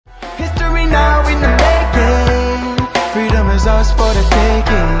ours for the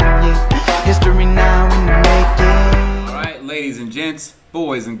taking, yeah. History now in the making. All right, ladies and gents,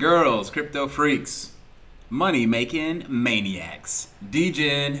 boys and girls, crypto freaks, money making maniacs,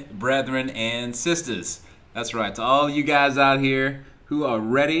 degen brethren and sisters. That's right, to all you guys out here who are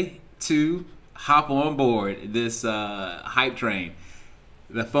ready to hop on board this hype train.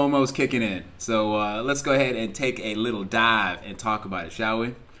 The FOMO's kicking in. So let's go ahead and take a little dive and talk about it, shall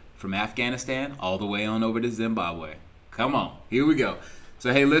we? From Afghanistan all the way on over to Zimbabwe. Come on, here we go.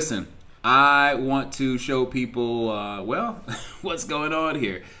 So hey, listen, I want to show people, well, what's going on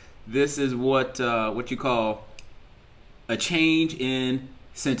here. This is what you call a change in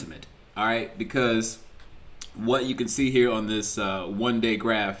sentiment, all right? Because what you can see here on this one-day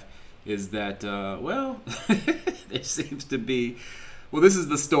graph is that, well, there seems to be, well, this is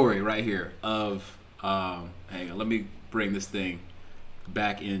the story right here of, hang on, let me bring this thing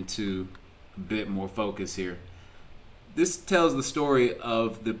back into a bit more focus here. This tells the story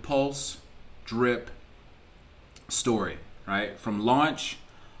of the PulseDRIP story, right? From launch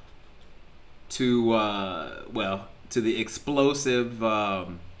to, well, to the explosive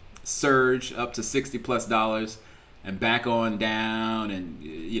surge up to $60+ and back on down, and,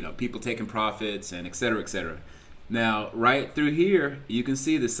 you know, people taking profits and et cetera, et cetera. Now, right through here, you can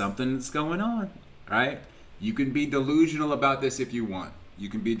see there's something that's going on, right? You can be delusional about this if you want. You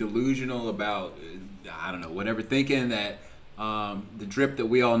can be delusional about, I don't know, whatever, thinking that the drip that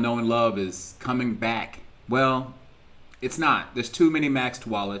we all know and love is coming back. Well, it's not. There's too many maxed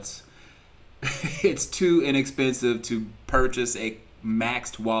wallets. It's too inexpensive to purchase a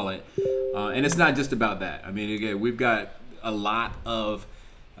maxed wallet. And it's not just about that. I mean, again, we've got a lot of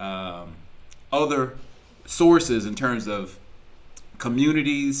other sources in terms of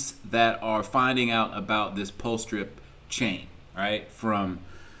communities that are finding out about this PulseDRIP chain, right? From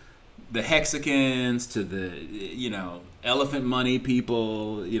the hexagons to the, you know, elephant money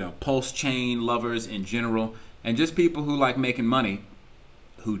people, you know, PulseChain lovers in general, and just people who like making money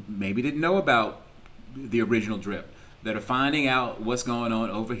who maybe didn't know about the original drip, that are finding out what's going on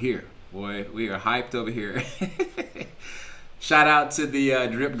over here. Boy, we are hyped over here. Shout out to the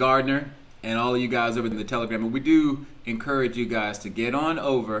Drip Gardener and all of you guys over in the Telegram. And we do encourage you guys to get on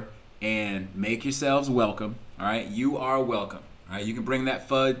over and make yourselves welcome. All right, you are welcome. All right, you can bring that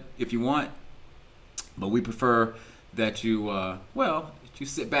FUD if you want, but we prefer that you, well, that you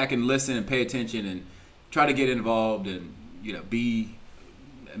sit back and listen and pay attention and try to get involved and, you know, be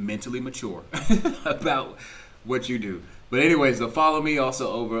mentally mature about what you do. But anyways, so follow me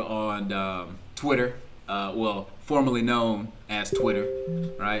also over on Twitter, well, formerly known as Twitter,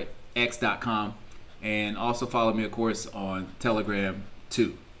 right? X.com, and also follow me, of course, on Telegram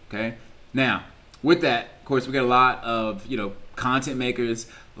too. Okay. Now, with that, of course, we got a lot of, you know, content makers,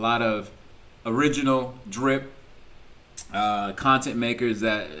 a lot of original drip content makers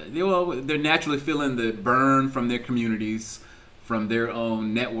that, well, they're naturally feeling the burn from their communities, from their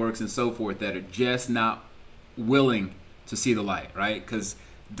own networks and so forth, that are just not willing to see the light, right? Because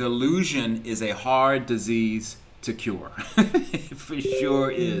delusion is a hard disease to cure. It for sure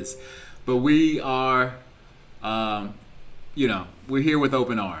is. But we are, you know, we're here with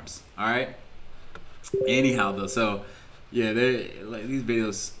open arms, all right? Anyhow, though, so, yeah, like, these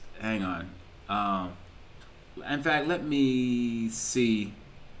videos, hang on. In fact, let me see.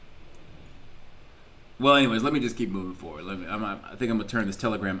 Well, anyways, let me just keep moving forward. I think I'm going to turn this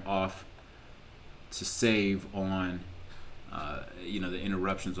Telegram off to save on, you know, the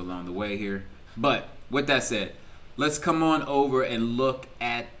interruptions along the way here. But with that said, let's come on over and look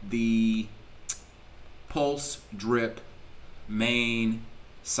at the PulseDRIP main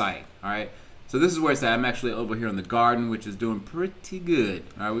site. All right, so this is where it's at. I'm actually over here on the garden, which is doing pretty good.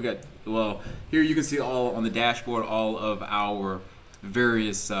 All right, we got, well, here you can see all on the dashboard, all of our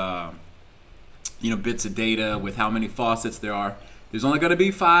various you know, bits of data with how many faucets there are. There's only going to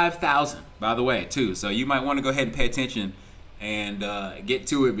be 5,000, by the way, too. So you might want to go ahead and pay attention and get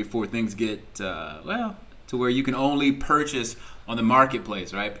to it before things get, well, to where you can only purchase on the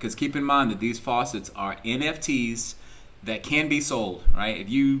marketplace, right? Because keep in mind that these faucets are NFTs that can be sold, right? If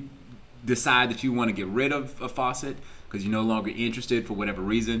you decide that you want to get rid of a faucet because you're no longer interested for whatever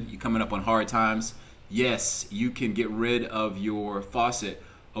reason, you're coming up on hard times, yes, you can get rid of your faucet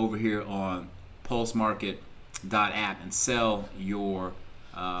over here on pulsemarket.app and sell your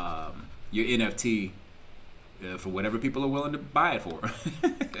NFT for whatever people are willing to buy it for.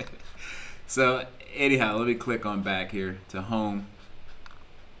 So anyhow, let me click on back here to home,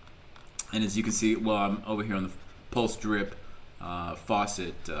 and as you can see, well, I'm over here on the PulseDRIP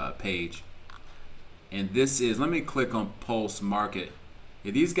faucet page, and this is, let me click on Pulse Market.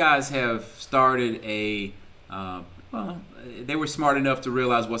 Yeah, these guys have started a well, they were smart enough to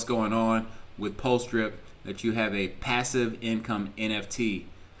realize what's going on with PulseDRIP, that you have a passive income NFT.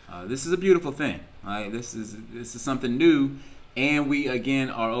 This is a beautiful thing. Right? This is something new, and we again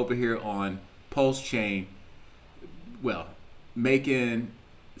are over here on PulseChain, well, making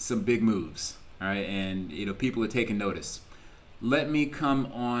some big moves. All right, and people are taking notice. Let me come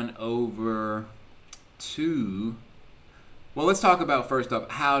on over to, well, let's talk about first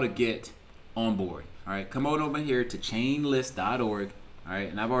up how to get on board. All right, come on over here to chainlist.org. All right,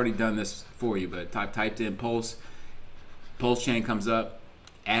 and I've already done this for you, but typed in PulseChain comes up,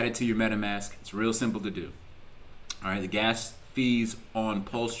 add it to your MetaMask. It's real simple to do. All right, the gas fees on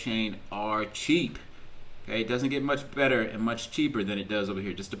PulseChain are cheap. Okay, it doesn't get much better and much cheaper than it does over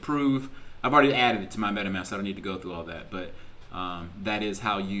here. Just to prove, I've already added it to my MetaMask, so I don't need to go through all that, but that is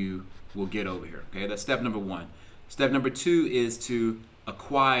how you will get over here. Okay, that's step number one. Step number two is to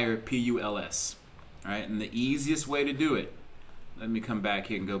acquire PULS. All right, and the easiest way to do it, let me come back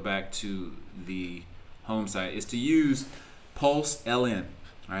here and go back to the home site, is to use PulseLN.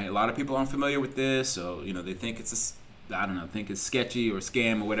 All right, a lot of people aren't familiar with this, so they think it's think it's sketchy or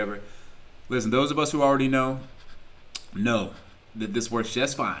scam or whatever. Listen, those of us who already know that this works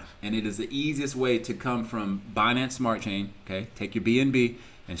just fine, and it is the easiest way to come from Binance Smart Chain. Okay, take your BNB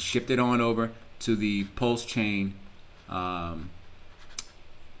and shift it on over to the PulseChain,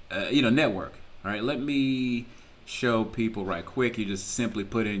 network. All right, let me show people right quick. You just simply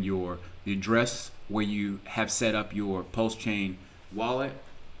put in the address where you have set up your PulseChain wallet,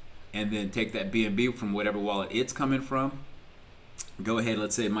 and then take that BNB from whatever wallet it's coming from. Go ahead,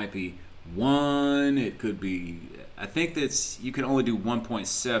 let's say it might be 1, it could be, I think that's, you can only do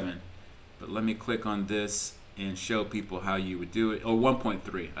 1.7, but let me click on this and show people how you would do it. Or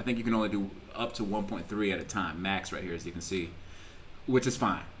 1.3, I think you can only do up to 1.3 at a time, max right here, as you can see, which is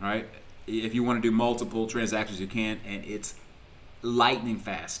fine. All right, if you want to do multiple transactions, you can, and it's lightning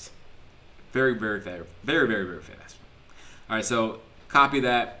fast. Very, very fast. Very, very, very fast. All right, so copy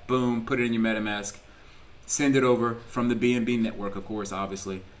that, boom, put it in your MetaMask, send it over from the BNB network, of course,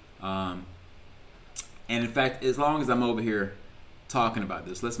 obviously. And in fact, as long as I'm over here talking about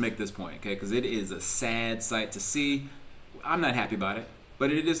this, let's make this point, okay? Because it is a sad sight to see. I'm not happy about it, but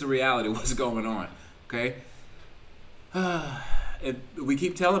it is the reality of what's going on, okay? We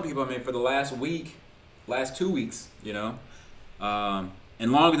keep telling people, I mean, for the last 2 weeks, and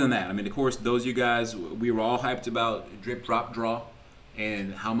longer than that. I mean, of course, those of you guys, we were all hyped about drip, drop, draw,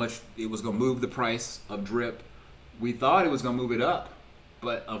 and how much it was going to move the price of drip. We thought it was going to move it up,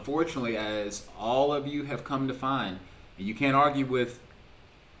 but unfortunately, as all of you have come to find, and you can't argue with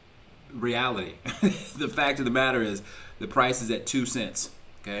reality, the fact of the matter is the price is at 2 cents,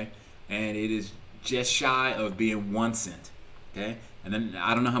 okay? And it is just shy of being 1 cent, okay? And then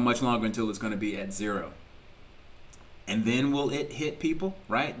I don't know how much longer until it's going to be at 0. And then will it hit people,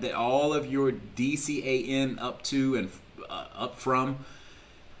 right? That all of your DCAN up to and up from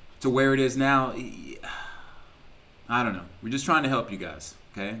to where it is now, I don't know. We're just trying to help you guys,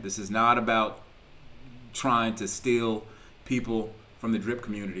 okay? This is not about trying to steal people from the drip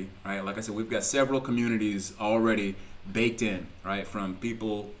community, right? Like I said, we've got several communities already baked in, right? From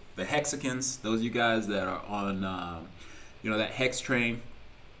people, the hexagons, those of you guys that are on, that hex train,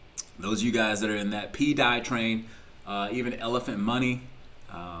 those of you guys that are in that pDRIP train, even elephant money.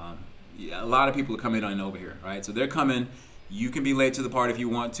 A lot of people are coming on over here, right? So they're coming. You can be late to the party if you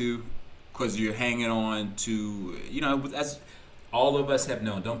want to, because you're hanging on to, as all of us have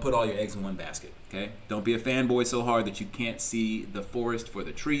known, don't put all your eggs in one basket, okay? Don't be a fanboy so hard that you can't see the forest for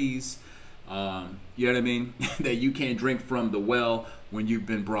the trees. You know what I mean? That you can't drink from the well when you've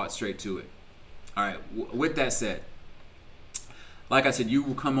been brought straight to it. All right, with that said, like I said, you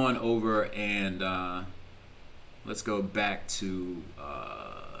will come on over and let's go back to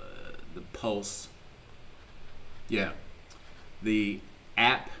the Pulse. Yeah, the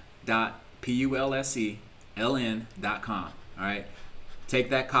app.pulseln.com. All right, take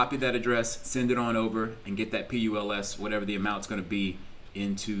that, copy that address, send it on over, and get that PULS, whatever the amount's going to be,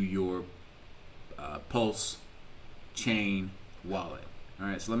 into your PulseChain wallet. All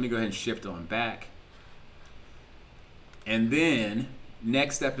right, so let me go ahead and shift on back. And then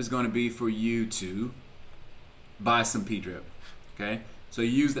next step is going to be for you to buy some pDRIP. Okay, so you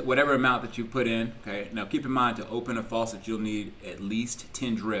use that whatever amount that you put in. Okay, now keep in mind, to open a faucet, you'll need at least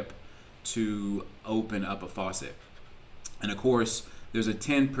 10 drip to open up a faucet. And of course, there's a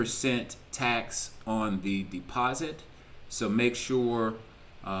 10% tax on the deposit, so make sure,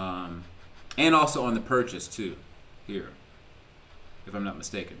 and also on the purchase too, here, if I'm not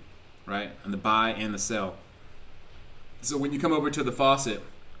mistaken, right? On the buy and the sell. So when you come over to the faucet,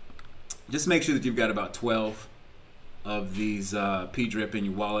 just make sure that you've got about 12 of these pDRIP in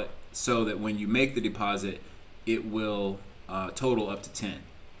your wallet, so that when you make the deposit, it will total up to 10.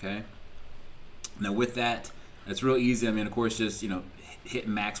 Okay. Now with that, it's real easy. I mean, of course, just hit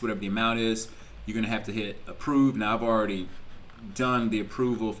max whatever the amount is. You're gonna have to hit approve. Now I've already done the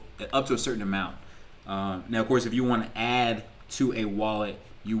approval up to a certain amount. Now, of course, if you want to add to a wallet,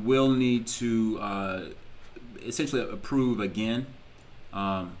 you will need to essentially approve again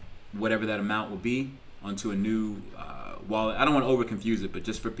whatever that amount will be onto a new wallet. I don't want to over confuse it, but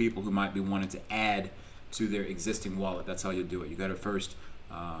just for people who might be wanting to add to their existing wallet, that's how you do it. You got to first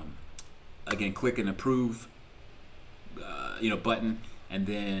again click an approve button, and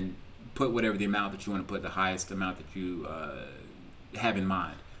then put whatever the amount that you want to put, the highest amount that you have in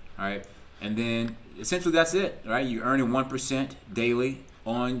mind. All right, and then essentially that's it. All right, you're earning 1% daily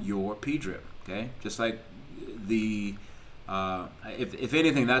on your pDRIP. Okay, just like the if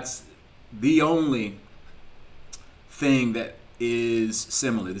anything, that's the only thing that is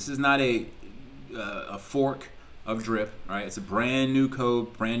similar. This is not a fork of DRIP. Right, it's a brand new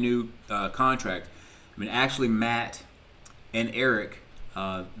code, brand new contract. I mean, actually, Matt and Eric,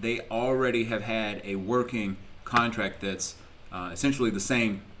 they already have had a working contract that's essentially the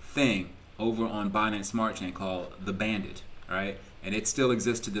same thing over on Binance Smart Chain called the Bandit, right? And it still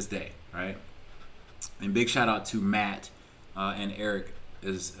exists to this day, right? And big shout out to Matt and Eric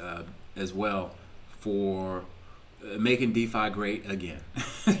as well for making DeFi great again.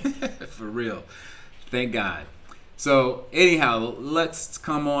 For real. Thank God. So anyhow, let's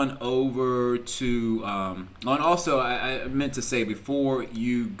come on over to, also I meant to say before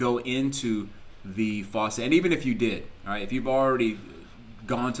you go into the FAUCET, and even if you did, all right, if you've already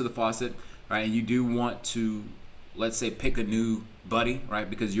gone to the FAUCET, right, and you do want to, let's say, pick a new buddy, right,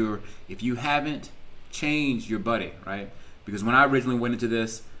 because if you haven't changed your buddy, right, because when I originally went into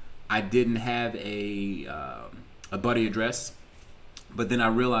this, I didn't have a buddy address, but then I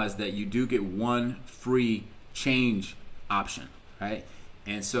realized that you do get one free change option, right?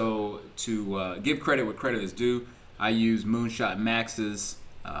 And so to give credit where credit is due, I use Moonshot Max's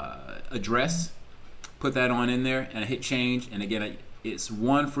address, put that on in there, and I hit change, and again, it's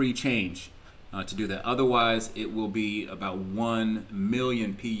one free change to do that. Otherwise, it will be about 1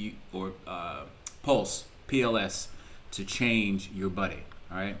 million Pulse PLS to change your buddy,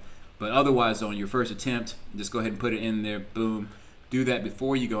 all right? But otherwise, on your first attempt, just go ahead and put it in there, boom. Do that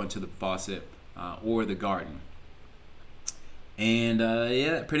before you go into the FAUCET or the Garden. And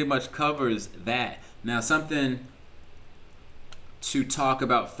yeah, that pretty much covers that. Now, something to talk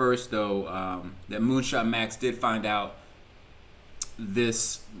about first, though, that Moonshot Max did find out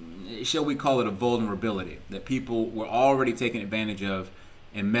this, shall we call it a vulnerability, that people were already taking advantage of,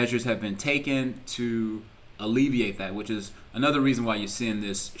 and measures have been taken to alleviate that, which is another reason why you're seeing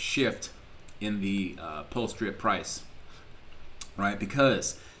this shift in the PulseDRIP price, right?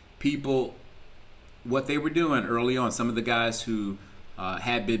 Because people, what they were doing early on, some of the guys who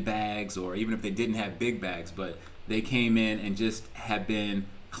had big bags, or even if they didn't have big bags, but they came in and just have been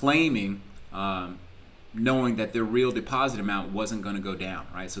claiming, knowing that their real deposit amount wasn't going to go down,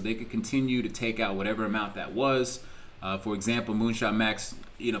 right? So they could continue to take out whatever amount that was. For example, Moonshot Max,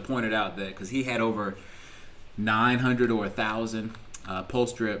 pointed out that because he had over 900 or 1,000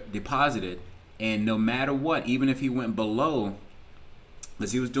 PulseDRIP deposited, and no matter what, even if he went below,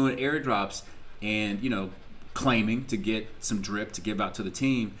 because he was doing airdrops and claiming to get some drip to give out to the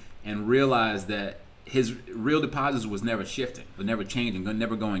team, and realized that his real deposits was never shifting, was never changing,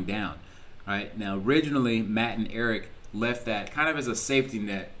 never going down. Right now, originally Matt and Eric left that kind of as a safety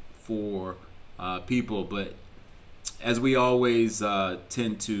net for people, but as we always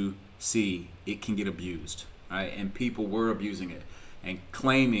tend to see, it can get abused, right? And people were abusing it and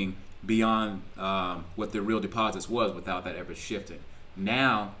claiming beyond what their real deposits was without that ever shifting.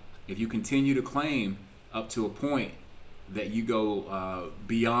 Now, if you continue to claim up to a point that you go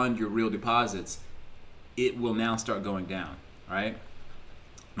beyond your real deposits, it will now start going down, right?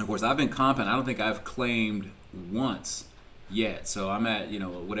 And of course, I've been comping. I don't think I've claimed once yet. So I'm at,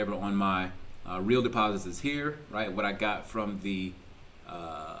 whatever on my real deposits is here, right? What I got from the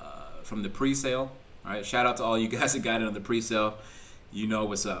pre-sale, right? Shout out to all you guys that got it on the pre-sale. You know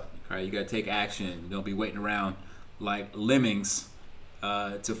what's up, right? You got to take action. Don't be waiting around like lemmings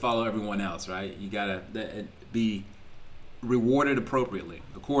to follow everyone else, right? You got to be rewarded appropriately,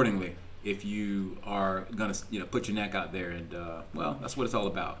 accordingly, if you are gonna put your neck out there. And well, that's what it's all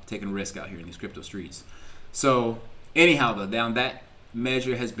about, taking risk out here in these crypto streets. So anyhow, though, down that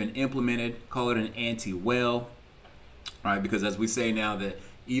measure has been implemented. Call it an anti-whale, right? Because as we say now, that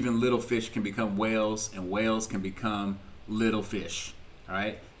even little fish can become whales, and whales can become little fish, all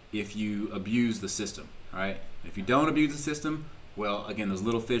right? if you abuse the system, right? If you don't abuse the system, well, again, those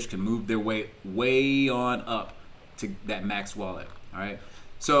little fish can move their way on up to that max wallet, all right?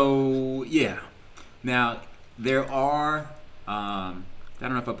 So, yeah. Now, there are, I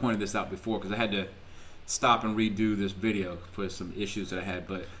don't know if I pointed this out before because I had to stop and redo this video for some issues that I had,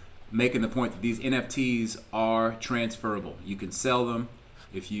 but making the point that these NFTs are transferable. You can sell them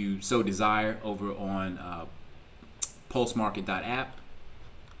if you so desire over on pulsemarket.app.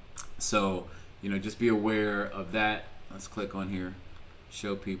 So, you know, just be aware of that. Let's click on here,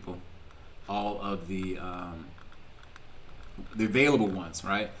 show people all of the available ones,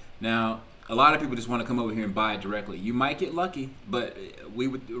 right? Now, a lot of people just want to come over here and buy it directly. You might get lucky, but we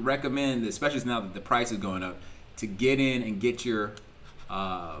would recommend, especially now that the price is going up, to get in and get your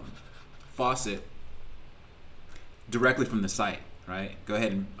faucet directly from the site, right? Go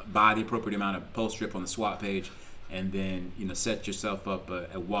ahead and buy the appropriate amount of PulseDRIP on the swap page, and then, you know, set yourself up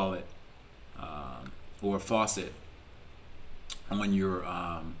a wallet or a faucet on your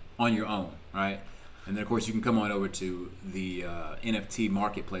own, right? And then of course you can come on over to the NFT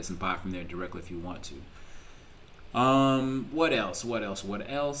marketplace and buy from there directly if you want to. What else?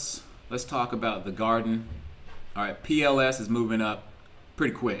 Let's talk about the garden. All right, PLS is moving up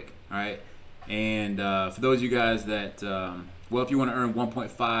pretty quick, all right? And for those of you guys that, well, if you want to earn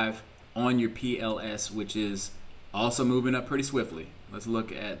 1.5 on your PLS, which is also moving up pretty swiftly. Let's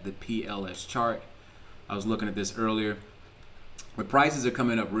look at the PLS chart. I was looking at this earlier. The prices are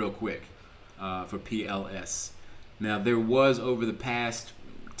coming up real quick for PLS. Now, there was over the past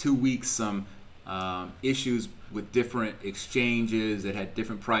 2 weeks some issues with different exchanges that had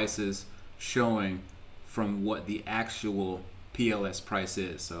different prices showing from what the actual PLS price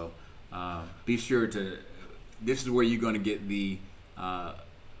is. So be sure to, this is where you're going to get the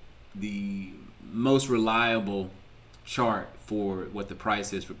most reliable chart for what the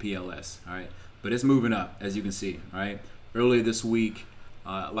price is for PLS, all right? But it's moving up, as you can see, all right? Earlier this week,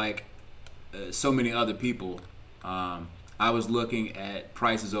 so many other people, I was looking at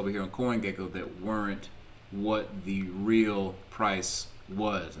prices over here on CoinGecko that weren't what the real price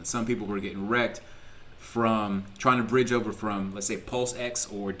was. And some people were getting wrecked from trying to bridge over from, let's say,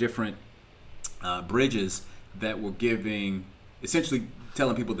 PulseX or different bridges that were giving, essentially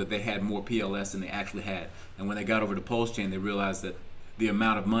telling people that they had more PLS than they actually had. And when they got over to PulseChain, they realized that the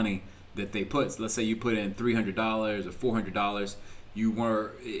amount of money that they put, so let's say you put in $300 or $400,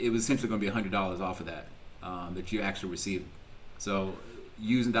 it was essentially going to be $100 off of that that you actually received. So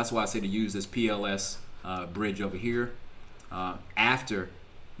that's why I say to use this PLS bridge over here. After,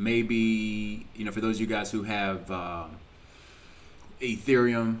 maybe, you know, for those of you guys who have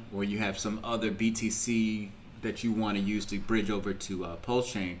Ethereum or you have some other BTC that you want to use to bridge over to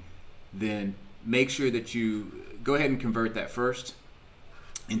PulseChain, then make sure that you go ahead and convert that first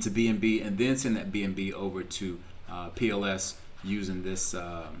into BNB and then send that BNB over to PLS using this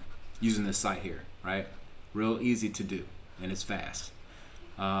site here, right? Real easy to do, and it's fast.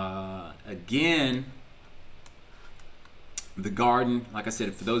 Again, the garden, like I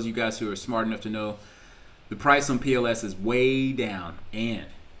said, for those of you guys who are smart enough to know, the price on PLS is way down, and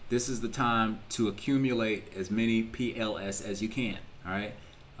this is the time to accumulate as many PLS as you can, all right?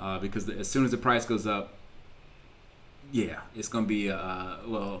 Because as soon as the price goes up, yeah, it's going to be,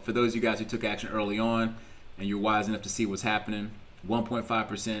 well, for those of you guys who took action early on and you're wise enough to see what's happening,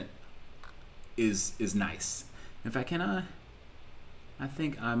 1.5% is nice. In fact, I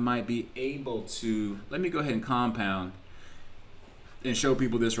think I might be able to, let me go ahead and compound and show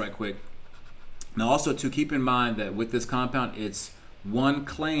people this right quick. Now also to keep in mind that with this compound, it's 1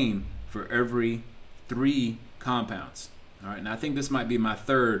 claim for every 3 compounds. All right, now I think this might be my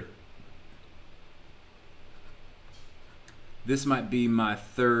third. This might be my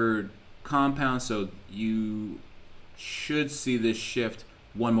third compound, so you should see this shift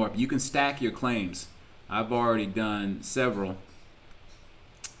 1 more. You can stack your claims. I've already done several.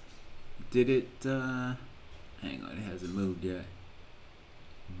 Did it, hang on, it hasn't moved yet.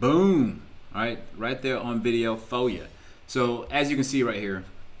 Boom, all right, right there on video for you. So as you can see right here,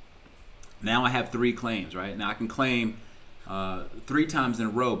 now I have 3 claims, right? Now I can claim 3 times in a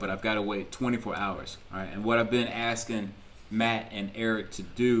row, but I've got to wait 24 hours, all right? And what I've been asking Matt and Eric to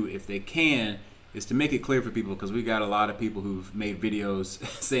do, if they can, is to make it clear for people, because we got a lot of people who've made videos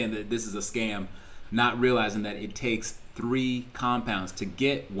saying that this is a scam, not realizing that it takes 3 compounds to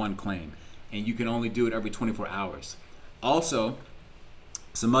get 1 claim, and you can only do it every 24 hours. Also,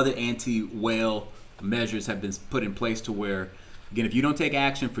 some other anti-whale measures have been put in place to where, again, if you don't take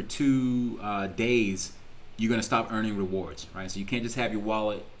action for 2 days, you're going to stop earning rewards, right? So you can't just have your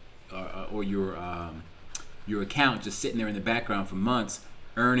wallet or your account just sitting there in the background for months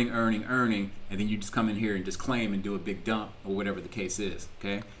earning, and then you just come in here and just claim and do a big dump or whatever the case is.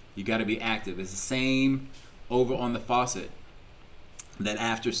 Okay, you got to be active. It's the same over on the FAUCET, that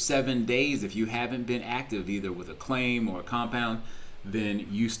after 7 days, if you haven't been active either with a claim or a compound, then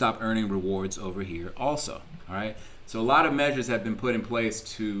you stop earning rewards over here also. All right, so a lot of measures have been put in place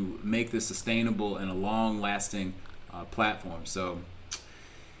to make this sustainable and a long-lasting platform. So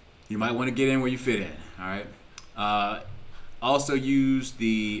you might want to get in where you fit in. All right, also use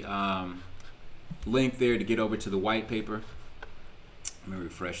the link there to get over to the white paper. Let me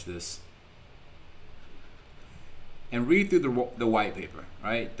refresh this and read through the white paper.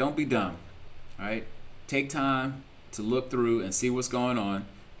 Right, don't be dumb. All right, take time to look through and see what's going on.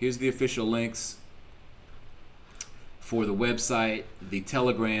 Here's the official links for the website, the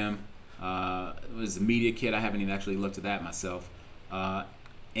Telegram, it was the media kit. I haven't even actually looked at that myself,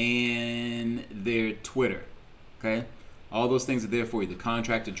 and their Twitter. Okay, all those things are there for you. The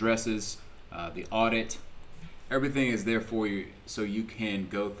contract addresses, the audit, everything is there for you, so you can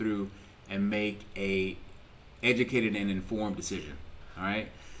go through and make a educated and informed decision. All right.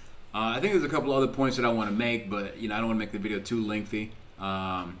 I think there's a couple other points that I want to make, but I don't want to make the video too lengthy.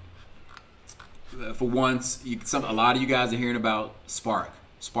 For once, a lot of you guys are hearing about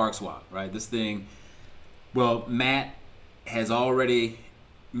SparkSwap, right? This thing, well, Matt has already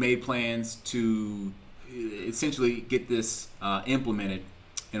made plans to essentially get this implemented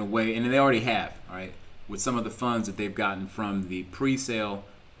in a way, and they already have, right? With some of the funds that they've gotten from the pre-sale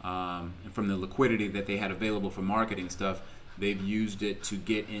and from the liquidity that they had available for marketing stuff. They've used it to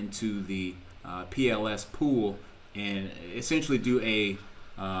get into the PLS pool and essentially do a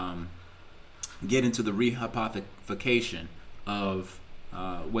get into the rehypothecation of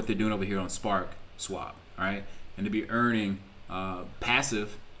what they're doing over here on SparkSwap, all right? And to be earning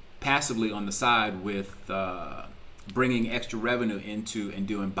passively on the side with bringing extra revenue into and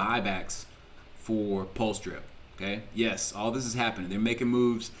doing buybacks for PulseDRIP. Okay, yes, all this is happening. They're making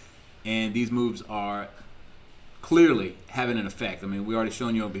moves, and these moves are clearly having an effect. I mean, we already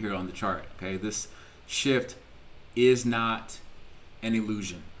shown you over here on the chart. Okay, this shift is not an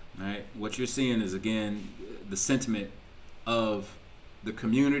illusion. Right, what you're seeing is, again, the sentiment of the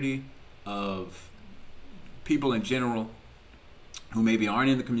community, of people in general who maybe aren't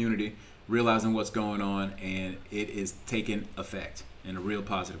in the community, realizing what's going on, and it is taking effect in a real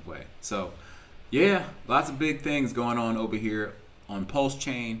positive way. So yeah, lots of big things going on over here on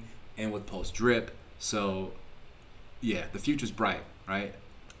PulseChain and with PulseDRIP. So yeah, the future's bright, right?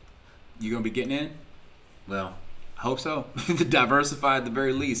 You gonna be getting in? Well, I hope so. To diversify at the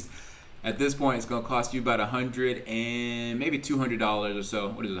very least. At this point, it's gonna cost you about $100 and maybe $200 or so.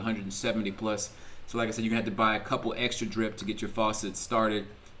 What is it, 170 plus? So like I said, you're gonna have to buy a couple extra drip to get your faucets started.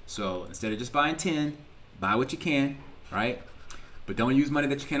 So instead of just buying 10, buy what you can, right? But don't use money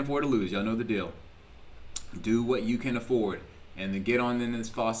that you can't afford to lose. Y'all know the deal. Do what you can afford, and then get on in this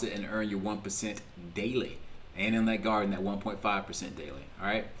faucet and earn your 1% daily, and in that garden, that 1.5% daily. All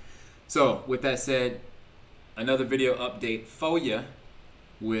right. So with that said, another video update for you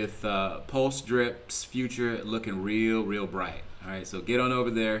with PulseDRIP's future looking real bright. All right. So get on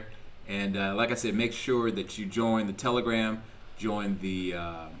over there, and like I said, make sure that you join the Telegram, join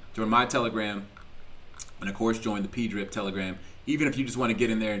my Telegram, and of course join the pDRIP Telegram. Even if you just want to get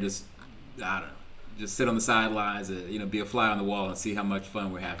in there and just, I don't know, just sit on the sidelines, be a fly on the wall and see how much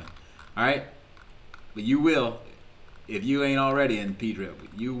fun we're having. All right, but you will, if you ain't already in pDRIP,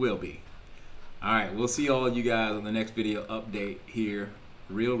 you will be. All right, we'll see all you guys on the next video update here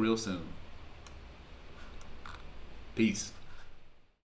real soon. Peace.